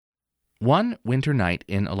One winter night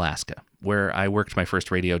in Alaska, where I worked my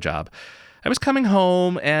first radio job, I was coming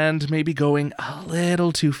home and maybe going a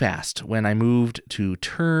little too fast when I moved to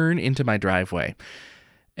turn into my driveway.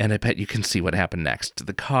 And I bet you can see what happened next.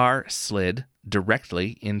 The car slid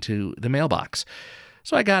directly into the mailbox.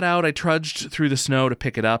 So I got out, I trudged through the snow to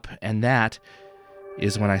pick it up, and that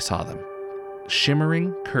is when I saw them.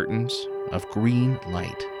 Shimmering curtains of green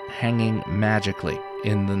light hanging magically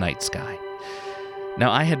in the night sky. Now,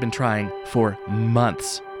 I had been trying for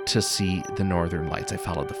months to see the northern lights. I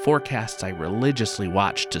followed the forecasts. I religiously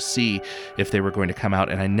watched to see if they were going to come out,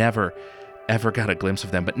 and I never, ever got a glimpse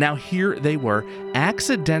of them. But now here they were,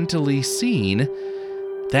 accidentally seen,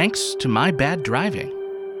 thanks to my bad driving.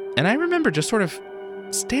 And I remember just sort of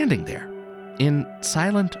standing there in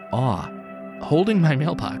silent awe, holding my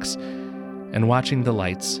mailbox and watching the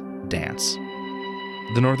lights dance.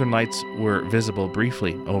 The northern lights were visible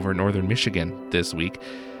briefly over northern Michigan this week,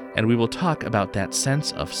 and we will talk about that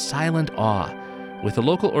sense of silent awe with a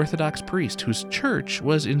local Orthodox priest whose church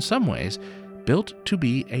was in some ways built to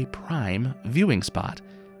be a prime viewing spot.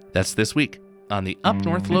 That's this week on the Up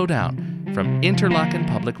North Lowdown from Interlochen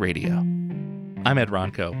Public Radio. I'm Ed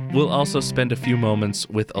Ronco. We'll also spend a few moments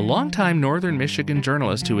with a longtime northern Michigan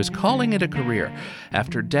journalist who is calling it a career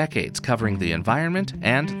after decades covering the environment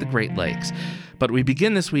and the Great Lakes. But we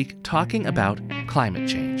begin this week talking about climate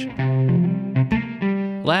change.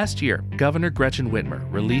 Last year, Governor Gretchen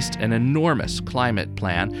Whitmer released an enormous climate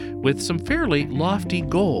plan with some fairly lofty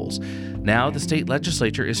goals. Now the state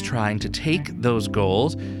legislature is trying to take those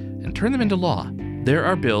goals and turn them into law. There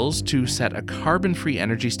are bills to set a carbon-free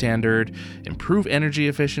energy standard, improve energy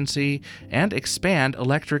efficiency, and expand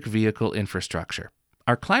electric vehicle infrastructure.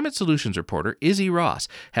 Our climate solutions reporter, Izzy Ross,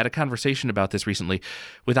 had a conversation about this recently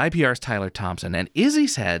with IPR's Tyler Thompson, and Izzy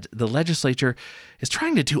said the legislature is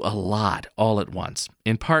trying to do a lot all at once,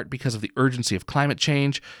 in part because of the urgency of climate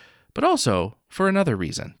change, but also for another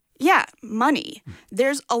reason. Yeah, money.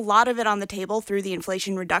 There's a lot of it on the table through the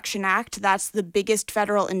Inflation Reduction Act. That's the biggest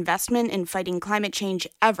federal investment in fighting climate change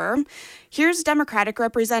ever. Here's Democratic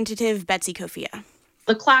Representative Betsy Kofia.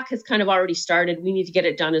 The clock has kind of already started. We need to get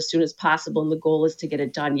it done as soon as possible, and the goal is to get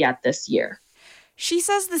it done yet this year. She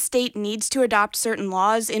says the state needs to adopt certain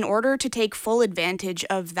laws in order to take full advantage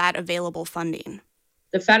of that available funding.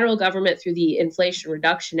 The federal government, through the Inflation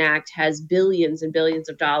Reduction Act, has billions and billions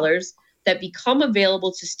of dollars that become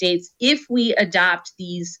available to states if we adopt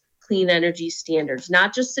these clean energy standards,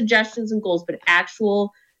 not just suggestions and goals, but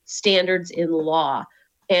actual standards in law.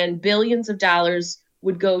 And billions of dollars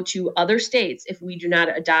would go to other states if we do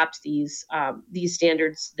not adopt these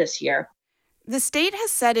standards this year. The state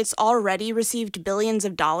has said it's already received billions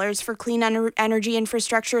of dollars for clean energy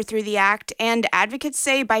infrastructure through the act, and advocates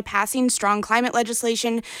say by passing strong climate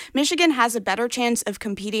legislation, Michigan has a better chance of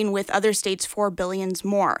competing with other states for billions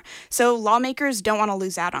more. So lawmakers don't want to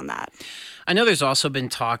lose out on that. I know there's also been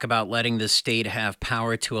talk about letting the state have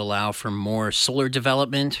power to allow for more solar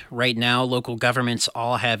development. Right now, local governments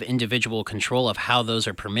all have individual control of how those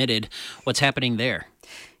are permitted. What's happening there?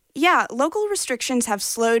 Yeah, local restrictions have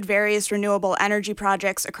slowed various renewable energy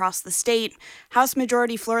projects across the state. House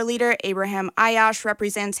Majority Floor Leader Abraham Ayash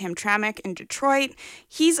represents Hamtramck in Detroit.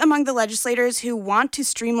 He's among the legislators who want to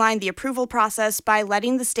streamline the approval process by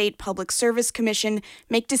letting the State Public Service Commission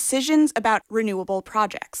make decisions about renewable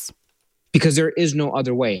projects. Because there is no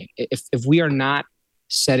other way. If we are not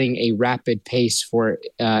setting a rapid pace for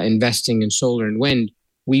investing in solar and wind,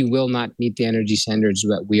 we will not meet the energy standards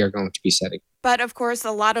that we are going to be setting. But, of course,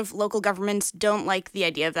 a lot of local governments don't like the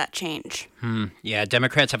idea of that change. Yeah,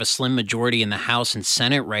 Democrats have a slim majority in the House and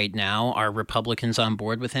Senate right now. Are Republicans on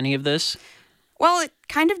board with any of this? Well, it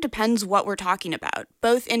kind of depends what we're talking about.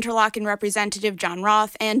 Both Interlochen Representative John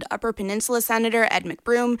Roth and Upper Peninsula Senator Ed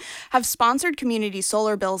McBroom have sponsored community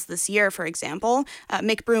solar bills this year, for example.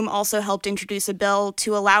 McBroom also helped introduce a bill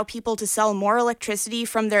to allow people to sell more electricity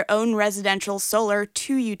from their own residential solar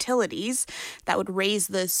to utilities. That would raise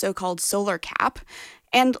the so-called solar cap.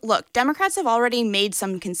 And look, Democrats have already made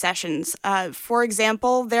some concessions. For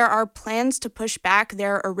example, there are plans to push back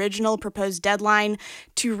their original proposed deadline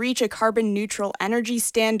to reach a carbon-neutral energy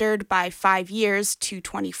standard by 5 years to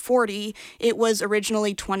 2040. It was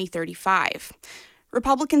originally 2035.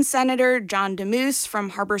 Republican Senator John DeMoose from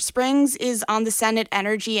Harbor Springs is on the Senate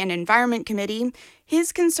Energy and Environment Committee.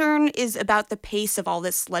 His concern is about the pace of all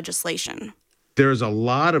this legislation. There's a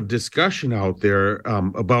lot of discussion out there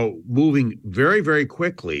about moving very, very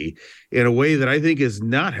quickly in a way that I think is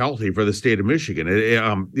not healthy for the state of Michigan.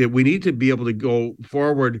 We need to be able to go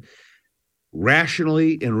forward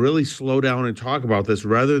rationally and really slow down and talk about this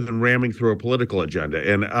rather than ramming through a political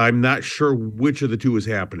agenda. And I'm not sure which of the two is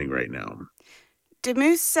happening right now.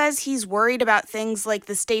 DeMoose says he's worried about things like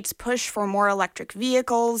the state's push for more electric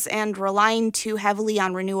vehicles and relying too heavily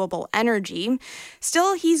on renewable energy.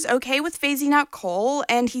 Still, he's okay with phasing out coal,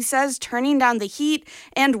 and he says turning down the heat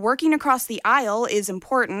and working across the aisle is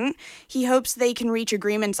important. He hopes they can reach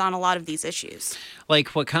agreements on a lot of these issues. Like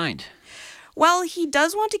what kind? Well, he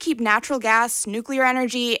does want to keep natural gas, nuclear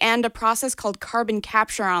energy, and a process called carbon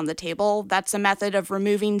capture on the table. That's a method of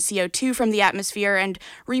removing CO2 from the atmosphere and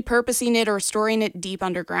repurposing it or storing it deep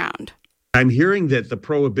underground. I'm hearing that the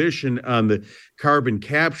prohibition on the carbon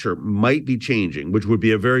capture might be changing, which would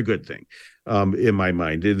be a very good thing in my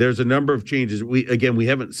mind. There's a number of changes. We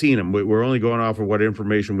haven't seen them. We're only going off of what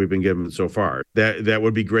information we've been given so far. That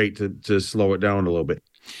would be great to slow it down a little bit.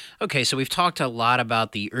 Okay, so we've talked a lot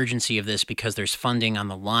about the urgency of this because there's funding on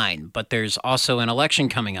the line, but there's also an election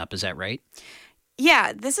coming up, is that right?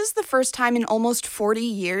 Yeah, this is the first time in almost 40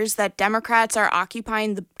 years that Democrats are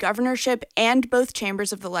occupying the governorship and both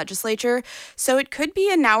chambers of the legislature, so it could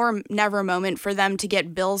be a now or never moment for them to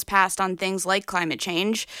get bills passed on things like climate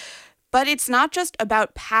change. But it's not just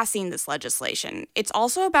about passing this legislation. It's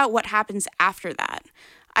also about what happens after that.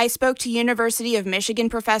 I spoke to University of Michigan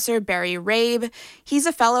professor Barry Rabe. He's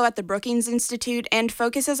a fellow at the Brookings Institute and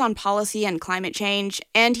focuses on policy and climate change.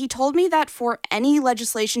 And he told me that for any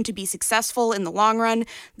legislation to be successful in the long run,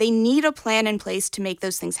 they need a plan in place to make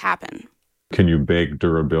those things happen. Can you bake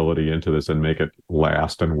durability into this and make it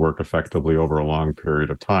last and work effectively over a long period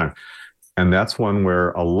of time? And that's one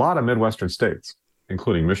where a lot of Midwestern states,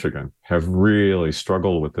 including Michigan, have really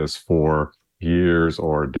struggled with this for years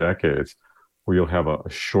or decades, where you'll have a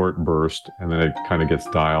short burst and then it kind of gets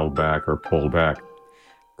dialed back or pulled back.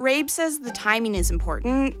 Rabe says the timing is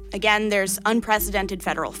important. Again, there's unprecedented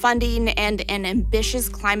federal funding and an ambitious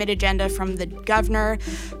climate agenda from the governor,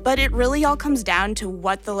 but it really all comes down to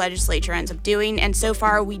what the legislature ends up doing, and so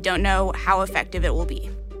far we don't know how effective it will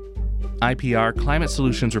be. IPR Climate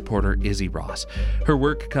Solutions reporter Izzy Ross. Her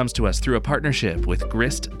work comes to us through a partnership with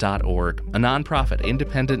grist.org, a nonprofit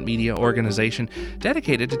independent media organization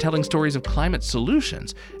dedicated to telling stories of climate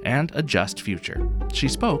solutions and a just future. She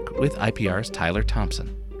spoke with IPR's Tyler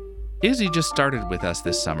Thompson. Izzy just started with us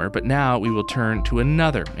this summer, but now we will turn to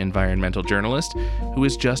another environmental journalist who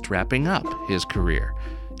is just wrapping up his career.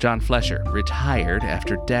 John Flesher retired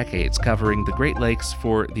after decades covering the Great Lakes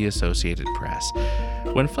for the Associated Press.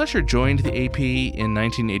 When Flesher joined the AP in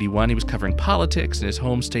 1981, he was covering politics in his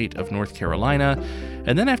home state of North Carolina,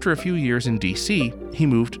 and then after a few years in D.C., he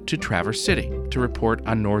moved to Traverse City to report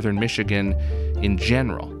on northern Michigan in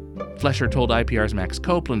general. Flesher told IPR's Max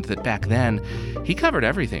Copeland that back then, he covered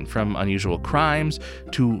everything from unusual crimes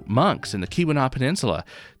to monks in the Keweenaw Peninsula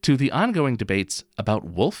to the ongoing debates about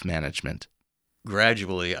wolf management.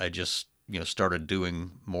 Gradually, I just started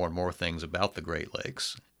doing more and more things about the Great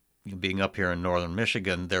Lakes. Being up here in northern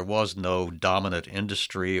Michigan, there was no dominant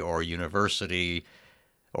industry or university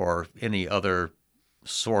or any other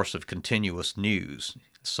source of continuous news.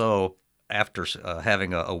 So after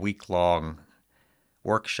having a week-long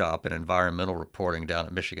workshop in environmental reporting down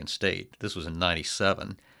at Michigan State, this was in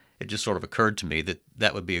 '97, it just sort of occurred to me that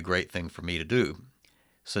that would be a great thing for me to do.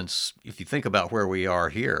 Since if you think about where we are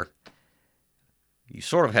here, you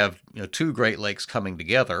sort of have two Great Lakes coming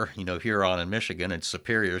together, Huron in Michigan, and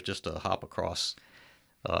Superior is just a hop across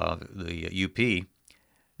the UP.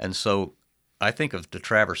 And so I think of the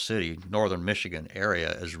Traverse City, northern Michigan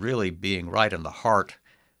area as really being right in the heart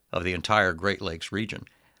of the entire Great Lakes region.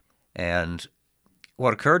 And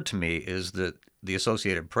what occurred to me is that the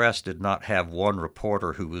Associated Press did not have one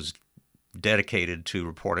reporter who was dedicated to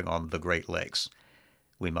reporting on the Great Lakes.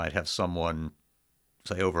 We might have someone,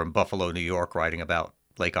 say, over in Buffalo, New York, writing about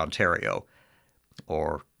Lake Ontario,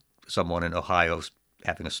 or someone in Ohio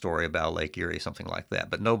having a story about Lake Erie, something like that.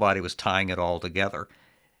 But nobody was tying it all together.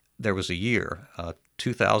 There was a year,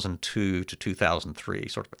 2002 to 2003,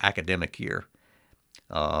 sort of academic year,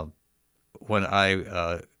 when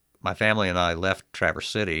my family and I left Traverse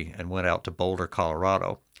City and went out to Boulder,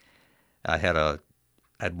 Colorado. I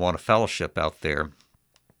had won a fellowship out there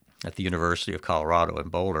at the University of Colorado in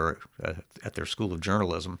Boulder at their School of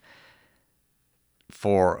Journalism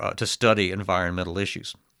to study environmental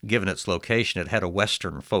issues. Given its location, it had a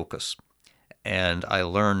Western focus, and I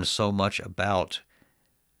learned so much about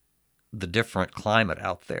the different climate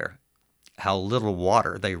out there, how little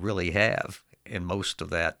water they really have in most of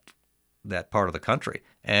that part of the country,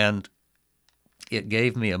 and it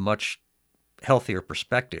gave me a much healthier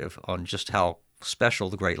perspective on just how special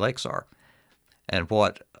the Great Lakes are. and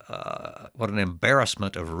what an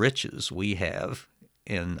embarrassment of riches we have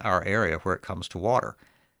in our area where it comes to water.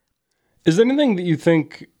 Is there anything that you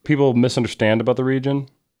think people misunderstand about the region?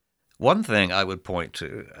 One thing I would point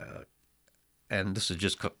to, and this is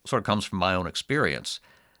just sort of comes from my own experience,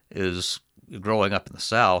 is growing up in the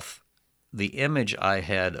South, the image I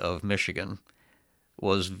had of Michigan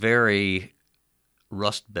was very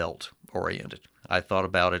Rust Belt oriented. I thought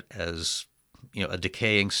about it as, a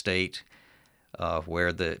decaying state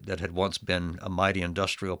where that had once been a mighty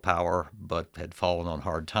industrial power but had fallen on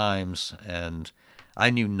hard times, and I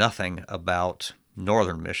knew nothing about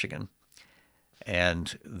northern Michigan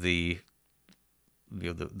and the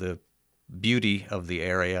beauty of the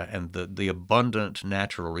area and the abundant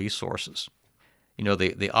natural resources.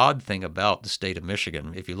 The odd thing about the state of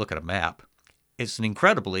Michigan, if you look at a map, it's an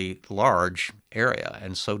incredibly large area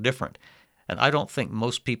and so different. And I don't think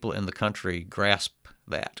most people in the country grasp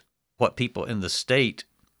that. What people in the state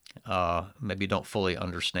maybe don't fully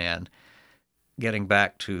understand, getting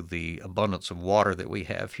back to the abundance of water that we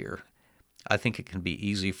have here, I think it can be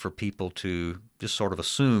easy for people to just sort of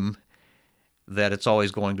assume that it's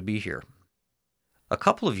always going to be here. A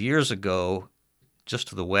couple of years ago, just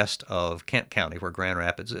to the west of Kent County, where Grand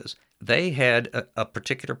Rapids is, they had a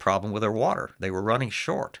particular problem with their water. They were running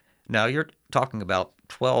short. Now, you're talking about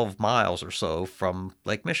 12 miles or so from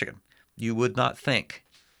Lake Michigan. You would not think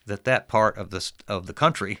that part of the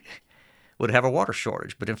country would have a water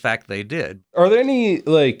shortage, but in fact they did. Are there any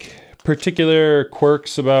particular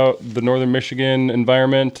quirks about the northern Michigan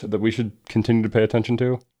environment that we should continue to pay attention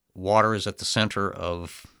to? Water is at the center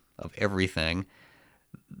of everything.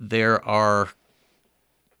 There are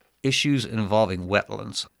issues involving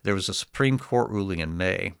wetlands. There was a Supreme Court ruling in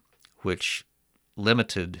May which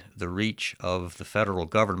limited the reach of the federal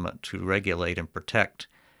government to regulate and protect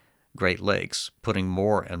Great Lakes, putting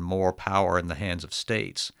more and more power in the hands of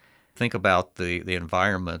states. Think about the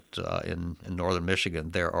environment in northern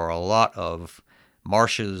Michigan. There are a lot of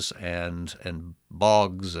marshes and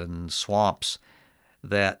bogs and swamps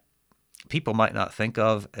that people might not think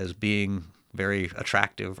of as being very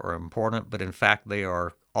attractive or important, but in fact they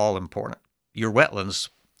are all important. Your wetlands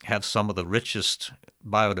have some of the richest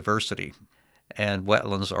biodiversity, and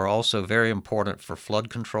wetlands are also very important for flood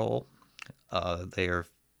control.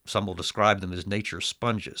 Some will describe them as nature's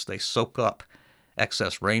sponges. They soak up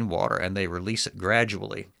excess rainwater and they release it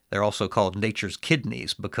gradually. They're also called nature's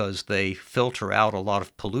kidneys because they filter out a lot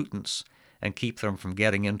of pollutants and keep them from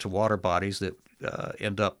getting into water bodies that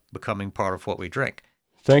end up becoming part of what we drink.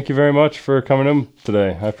 Thank you very much for coming in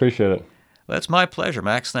today. I appreciate it. Well, it's my pleasure,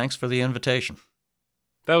 Max. Thanks for the invitation.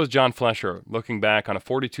 That was John Flesher, looking back on a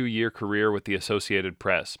 42-year career with the Associated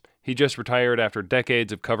Press. He just retired after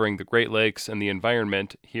decades of covering the Great Lakes and the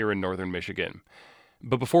environment here in northern Michigan.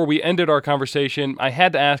 But before we ended our conversation, I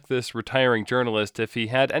had to ask this retiring journalist if he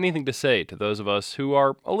had anything to say to those of us who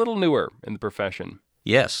are a little newer in the profession.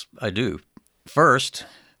 Yes, I do. First,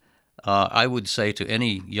 I would say to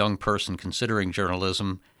any young person considering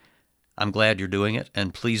journalism, I'm glad you're doing it,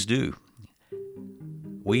 and please do.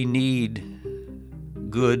 We need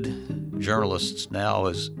good journalists now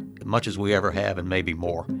as much as we ever have, and maybe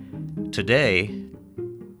more. Today,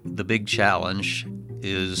 the big challenge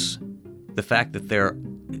is the fact that there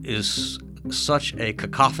is such a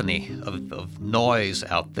cacophony of noise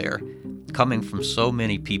out there coming from so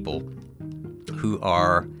many people who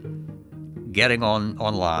are getting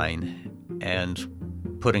online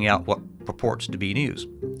and putting out what purports to be news.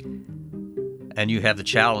 And you have the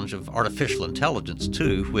challenge of artificial intelligence,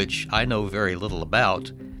 too, which I know very little about,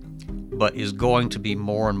 but is going to be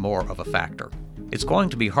more and more of a factor. It's going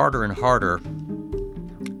to be harder and harder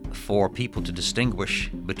for people to distinguish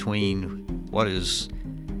between what is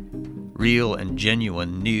real and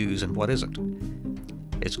genuine news and what isn't.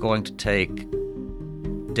 It's going to take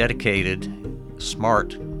dedicated,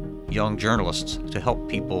 smart, young journalists to help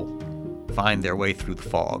people find their way through the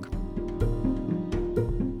fog.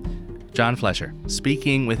 John Flesher,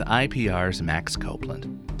 speaking with IPR's Max Copeland.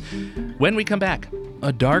 When we come back,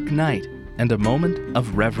 a dark night and a moment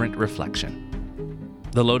of reverent reflection.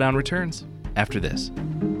 The Lowdown returns after this.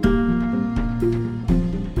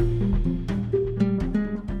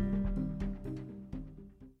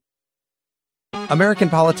 American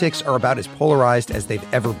politics are about as polarized as they've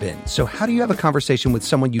ever been. So how do you have a conversation with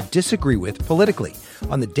someone you disagree with politically?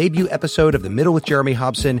 On the debut episode of The Middle with Jeremy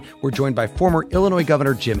Hobson, we're joined by former Illinois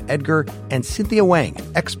Governor Jim Edgar and Cynthia Wang,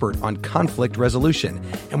 an expert on conflict resolution.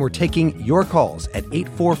 And we're taking your calls at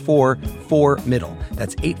 844-4MIDDLE.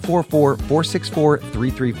 That's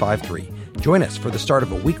 844-464-3353. Join us for the start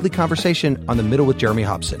of a weekly conversation on The Middle with Jeremy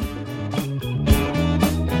Hobson.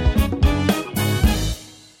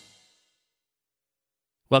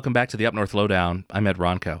 Welcome back to the Up North Lowdown. I'm Ed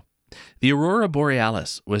Ronco. The aurora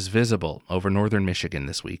borealis was visible over northern Michigan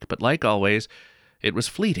this week, but like always, it was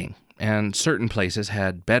fleeting, and certain places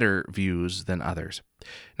had better views than others.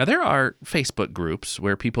 Now, there are Facebook groups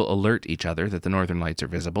where people alert each other that the northern lights are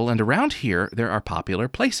visible, and around here there are popular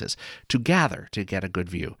places to gather to get a good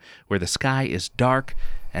view, where the sky is dark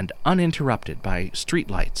and uninterrupted by street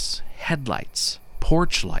lights, headlights,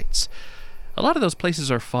 porch lights. A lot of those places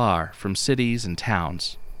are far from cities and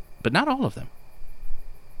towns, but not all of them.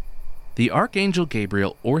 The Archangel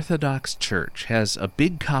Gabriel Orthodox Church has a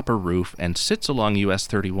big copper roof and sits along US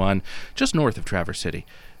 31, just north of Traverse City.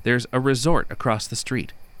 There's a resort across the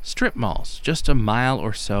street, strip malls just a mile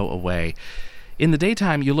or so away. In the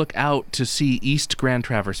daytime, you look out to see East Grand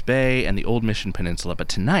Traverse Bay and the Old Mission Peninsula, but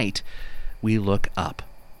tonight, we look up.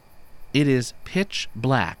 It is pitch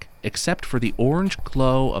black, except for the orange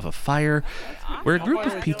glow of a fire where a group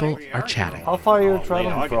of people are chatting. How far are you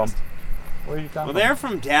traveling from? Where are you coming from? They're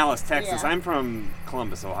from Dallas, Texas. Yeah. I'm from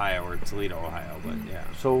Columbus, Ohio, or Toledo, Ohio, but yeah.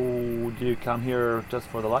 So, do you come here just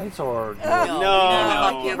for the lights, or?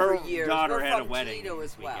 No. Her daughter had a wedding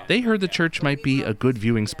this weekend. They heard the church might be a good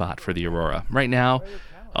viewing spot for the aurora. Right now,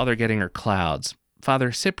 all they're getting are clouds.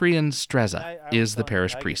 Father Cyprian Streza is the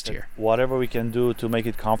parish priest here. Whatever we can do to make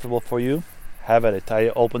it comfortable for you, have at it. I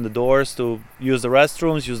open the doors to use the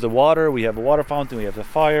restrooms, use the water. We have a water fountain, we have the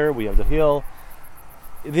fire, we have the hill.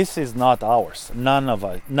 This is not ours. None of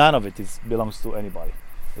it belongs to anybody.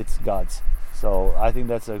 It's God's. So I think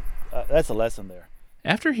that's a lesson there.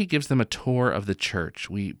 After he gives them a tour of the church,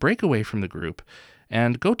 we break away from the group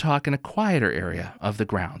and go talk in a quieter area of the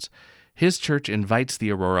grounds. His church invites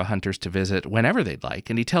the aurora hunters to visit whenever they'd like,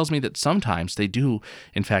 and he tells me that sometimes they do,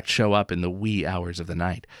 in fact, show up in the wee hours of the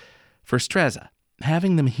night. For Streza,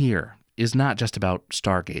 having them here is not just about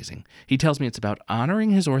stargazing. He tells me it's about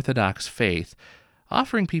honoring his Orthodox faith,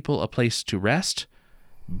 offering people a place to rest,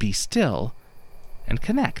 be still, and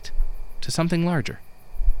connect to something larger.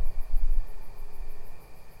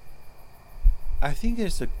 I think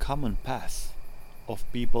there's a common path of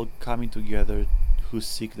people coming together who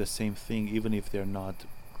seek the same thing, even if they're not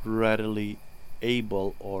readily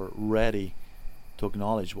able or ready to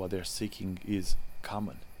acknowledge what they're seeking is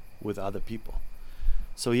common with other people.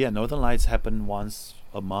 So yeah, Northern Lights happen once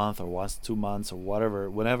a month or once 2 months or whatever,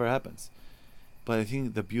 whenever it happens. But I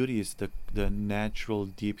think the beauty is the natural,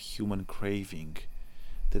 deep human craving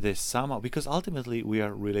that there's somehow, because ultimately we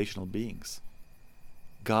are relational beings.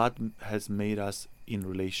 God has made us in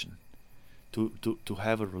relation, to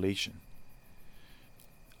have a relation.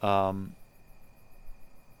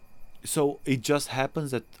 So it just happens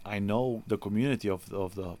that I know the community of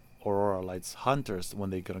the Aurora Lights hunters when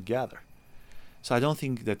they're gonna gather. So I don't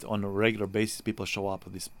think that on a regular basis people show up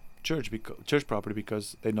at this church property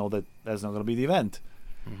because they know that that's not going to be the event.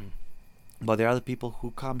 Mm-hmm. But there are other people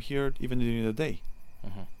who come here even during the day,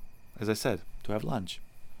 as I said, to have lunch,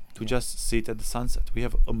 to just sit at the sunset. We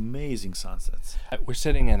have amazing sunsets. We're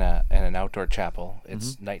sitting in an outdoor chapel.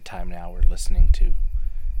 It's nighttime now. We're listening to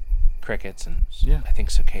crickets and I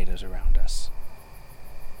think cicadas around us.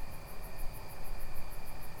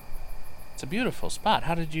 It's a beautiful spot.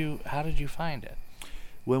 How did you find it?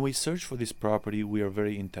 When we search for this property, we are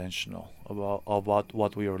very intentional about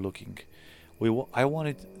what we are looking. I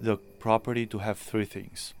wanted the property to have three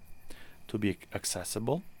things: to be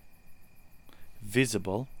accessible,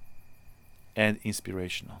 visible, and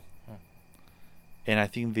inspirational. And I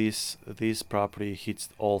think this property hits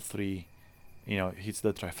all three. Hits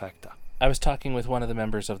the trifecta. I was talking with one of the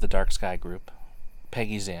members of the Dark Sky group,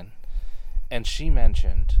 Peggy Zinn, and she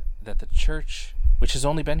mentioned that the church, which has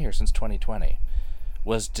only been here since 2020,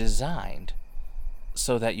 was designed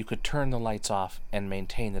so that you could turn the lights off and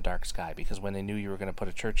maintain the dark sky, because when they knew you were going to put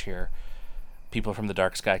a church here, people from the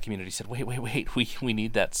dark sky community said, wait, we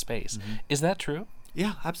need that space. Is that true?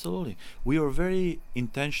 Yeah, absolutely. We are very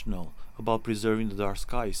intentional about preserving the dark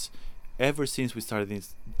skies ever since we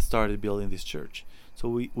started building this church. So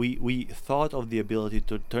we thought of the ability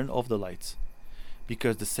to turn off the lights,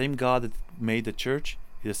 because the same God that made the church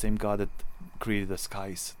is the same God that created the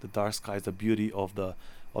skies, the dark skies, the beauty of the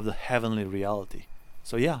heavenly reality.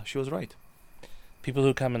 So yeah, she was right. People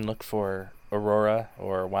who come and look for aurora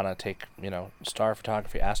or want to take, star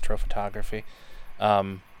photography, astrophotography,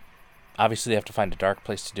 obviously they have to find a dark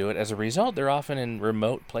place to do it. As a result, they're often in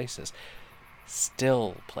remote places,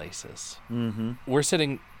 still places. We're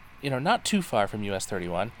sitting, not too far from US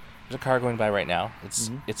 31. There's a car going by right now.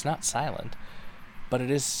 It's not silent, but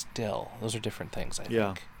it is still. Those are different things, I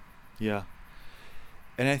think. Yeah.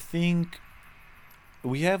 And I think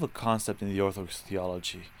we have a concept in the Orthodox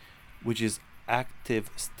theology, which is active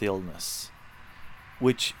stillness.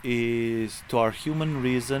 which is, to our human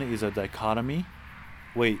reason, is a dichotomy.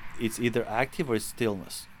 Wait, it's either active or it's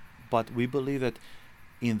stillness. But we believe that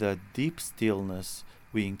in the deep stillness,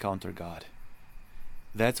 we encounter God.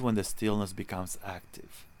 That's when the stillness becomes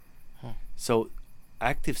active. So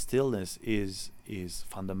active stillness is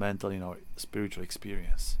fundamental in our spiritual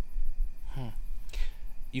experience.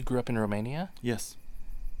 You grew up in Romania? Yes.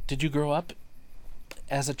 Did you grow up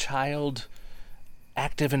as a child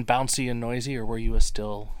active and bouncy and noisy, or were you a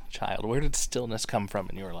still child? Where did stillness come from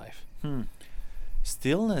in your life?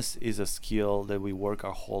 Stillness is a skill that we work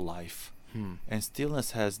our whole life. And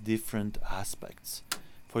stillness has different aspects.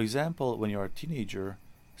 For example, when you're a teenager,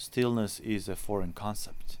 stillness is a foreign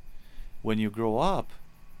concept. When you grow up,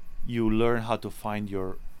 you learn how to find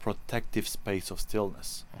your protective space of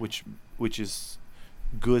stillness, which is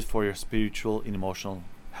good for your spiritual and emotional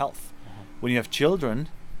health. When you have children,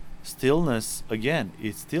 stillness, again,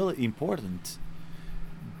 is still important,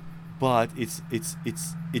 but it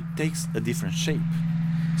takes a different shape.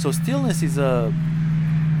 So stillness is a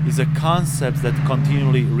concept that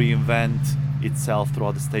continually reinvent itself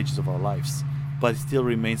throughout the stages of our lives, but it still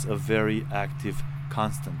remains a very active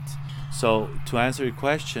constant. So to answer your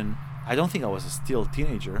question, I don't think I was a still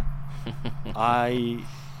teenager.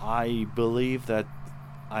 I believe that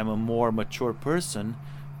I'm a more mature person,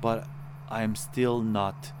 but I'm still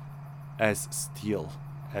not as still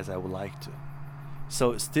as I would like to.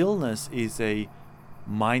 So stillness is a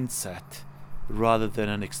mindset rather than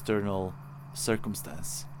an external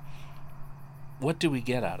circumstance. What do we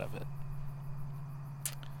get out of it?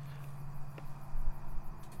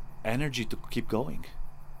 Energy to keep going.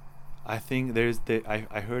 I think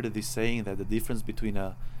I heard this saying that the difference between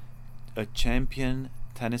a champion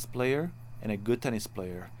tennis player and a good tennis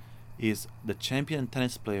player is the champion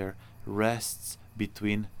tennis player rests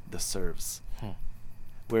between the serves,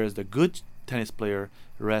 whereas the good tennis player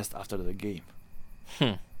rests after the game.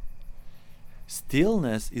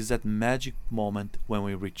 Stillness is that magic moment when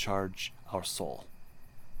we recharge our soul.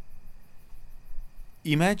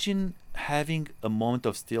 Imagine having a moment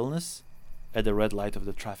of stillness at the red light of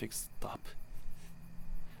the traffic stop,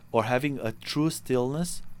 or having a true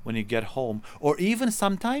stillness when you get home, or even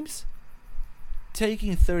sometimes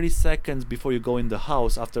taking 30 seconds before you go in the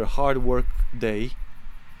house after a hard work day,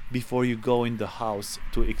 before you go in the house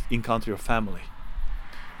to encounter your family.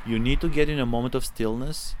 You need to get in a moment of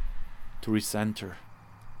stillness to recenter.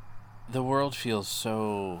 The world feels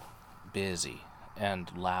so busy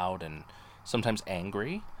and loud and sometimes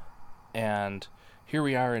angry, and here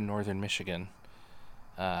we are in northern Michigan,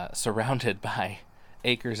 surrounded by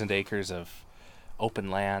acres and acres of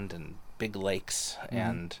open land and big lakes,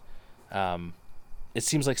 and it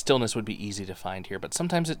seems like stillness would be easy to find here, but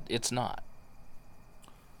sometimes it's not.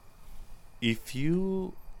 If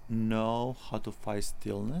you know how to find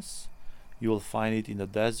stillness, you will find it in the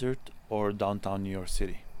desert or downtown New York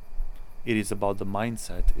City. It is about the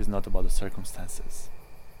mindset, it's not about the circumstances.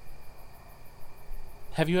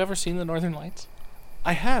 Have you ever seen the Northern Lights?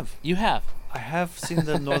 I have. You have? I have seen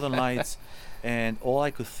the Northern Lights, and all I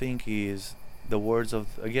could think is the words of,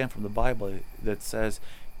 again, from the Bible that says,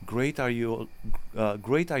 Great are you, O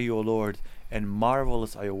Lord, and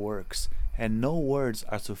marvelous are your works, and no words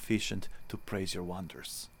are sufficient to praise your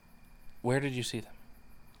wonders. Where did you see them?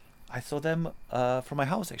 I saw them from my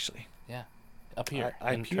house, actually. Yeah, up here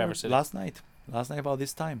in Traverse City. Last night about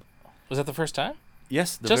this time. Was that the first time?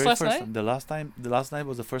 Yes, the Just very last first night? time. The last night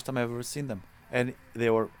was the first time I've ever seen them, and they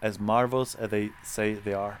were as marvelous as they say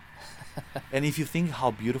they are. And if you think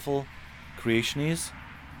how beautiful creation is,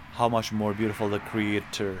 how much more beautiful the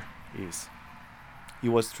Creator is. It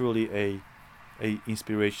was truly a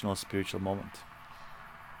inspirational spiritual moment.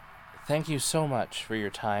 Thank you so much for your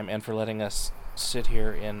time and for letting us sit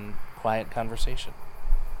here in quiet conversation.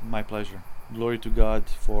 My pleasure. Glory to God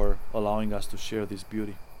for allowing us to share this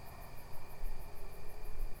beauty.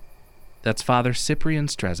 That's Father Cyprian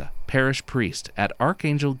Streza, parish priest at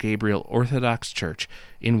Archangel Gabriel Orthodox Church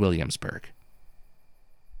in Williamsburg.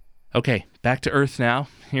 Okay, back to Earth now.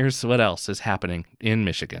 Here's what else is happening in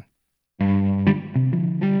Michigan.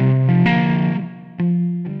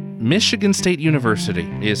 Michigan State University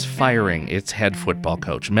is firing its head football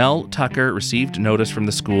coach. Mel Tucker received notice from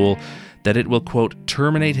the school that it will, quote,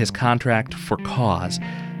 terminate his contract for cause.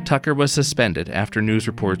 Tucker was suspended after news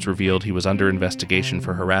reports revealed he was under investigation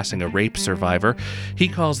for harassing a rape survivor. He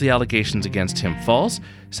calls the allegations against him false,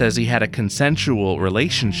 says he had a consensual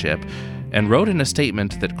relationship, and wrote in a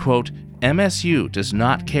statement that, quote, MSU does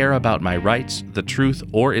not care about my rights, the truth,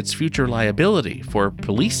 or its future liability for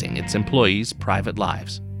policing its employees' private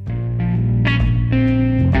lives.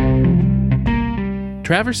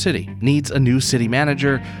 Traverse City needs a new city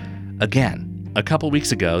manager again. A couple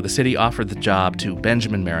weeks ago, the city offered the job to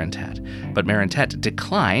Benjamin Marentet, but Marentet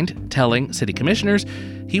declined, telling city commissioners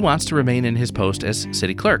he wants to remain in his post as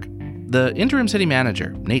city clerk. The interim city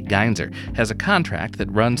manager, Nate Geinzer, has a contract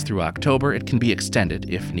that runs through October. It can be extended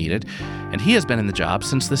if needed, and he has been in the job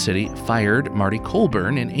since the city fired Marty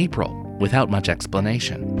Colburn in April, without much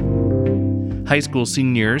explanation. High school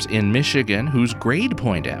seniors in Michigan, whose grade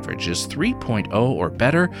point average is 3.0 or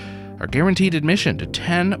better, are guaranteed admission to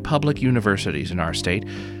 10 public universities in our state.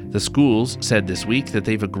 The schools said this week that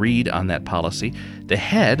they've agreed on that policy. The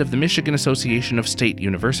head of the Michigan Association of State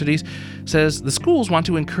Universities says the schools want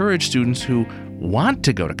to encourage students who want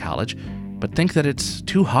to go to college, but think that it's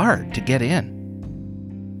too hard to get in.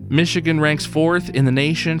 Michigan ranks 4th in the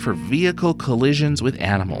nation for vehicle collisions with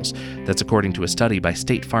animals. That's according to a study by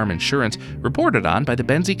State Farm Insurance reported on by the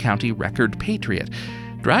Benzie County Record Patriot.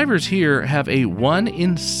 Drivers here have a 1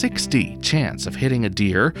 in 60 chance of hitting a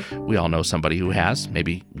deer. We all know somebody who has.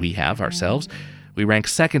 Maybe we have ourselves. We rank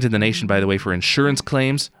 2nd in the nation, by the way, for insurance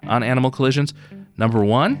claims on animal collisions. Number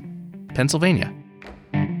 1, Pennsylvania.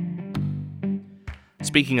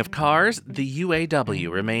 Speaking of cars, the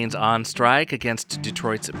UAW remains on strike against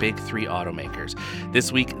Detroit's big 3 automakers.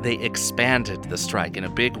 This week, they expanded the strike in a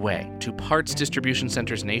big way to parts distribution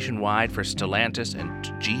centers nationwide for Stellantis and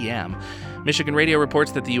GM. Michigan Radio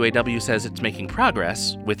reports that the UAW says it's making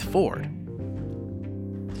progress with Ford.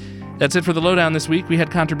 That's it for the Lowdown this week. We had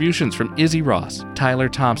contributions from Izzy Ross, Tyler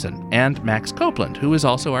Thompson, and Max Copeland, who is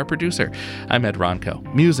also our producer. I'm Ed Ronco.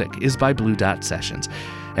 Music is by Blue Dot Sessions.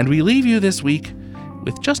 And we leave you this week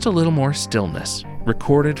with just a little more stillness,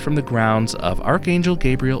 recorded from the grounds of Archangel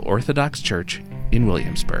Gabriel Orthodox Church in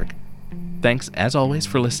Williamsburg. Thanks, as always,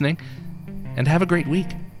 for listening, and have a great week.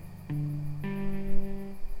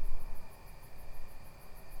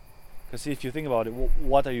 Because if you think about it,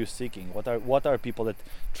 what are you seeking? What are people that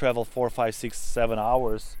travel 4, 5, 6, 7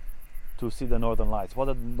 hours to see the Northern Lights? What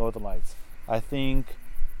are the Northern Lights? I think,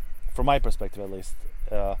 from my perspective at least,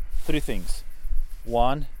 3 things.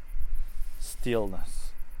 1, stillness,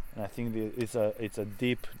 and I think it's a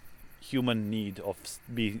deep human need of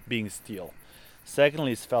being still.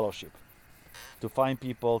 Secondly is fellowship, to find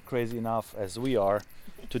people crazy enough as we are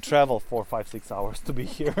to travel 4, 5, 6 hours to be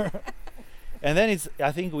here. And then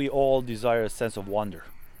I think we all desire a sense of wonder,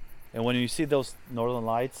 and when you see those Northern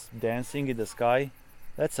Lights dancing in the sky,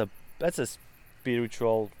 that's a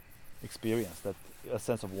spiritual experience, that a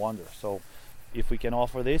sense of wonder. So if we can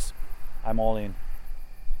offer this, I'm all in.